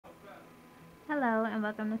Hello and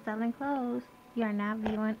welcome to Selling Clothes. You are now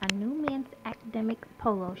viewing a new men's academic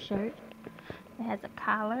polo shirt. It has a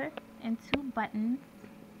collar and two buttons.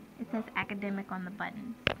 It says academic on the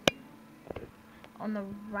buttons. On the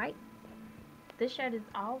right, this shirt is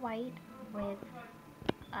all white with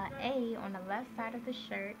an A on the left side of the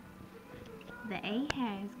shirt. The A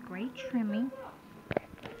has gray trimming.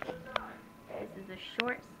 This is a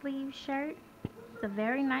short sleeve shirt. It's a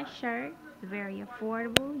very nice shirt. It's very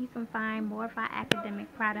affordable. You can find more of our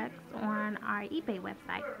academic products on our eBay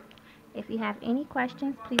website. If you have any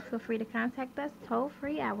questions, please feel free to contact us toll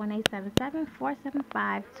free at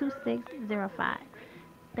 1-877-475-2605.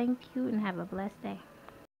 Thank you and have a blessed day.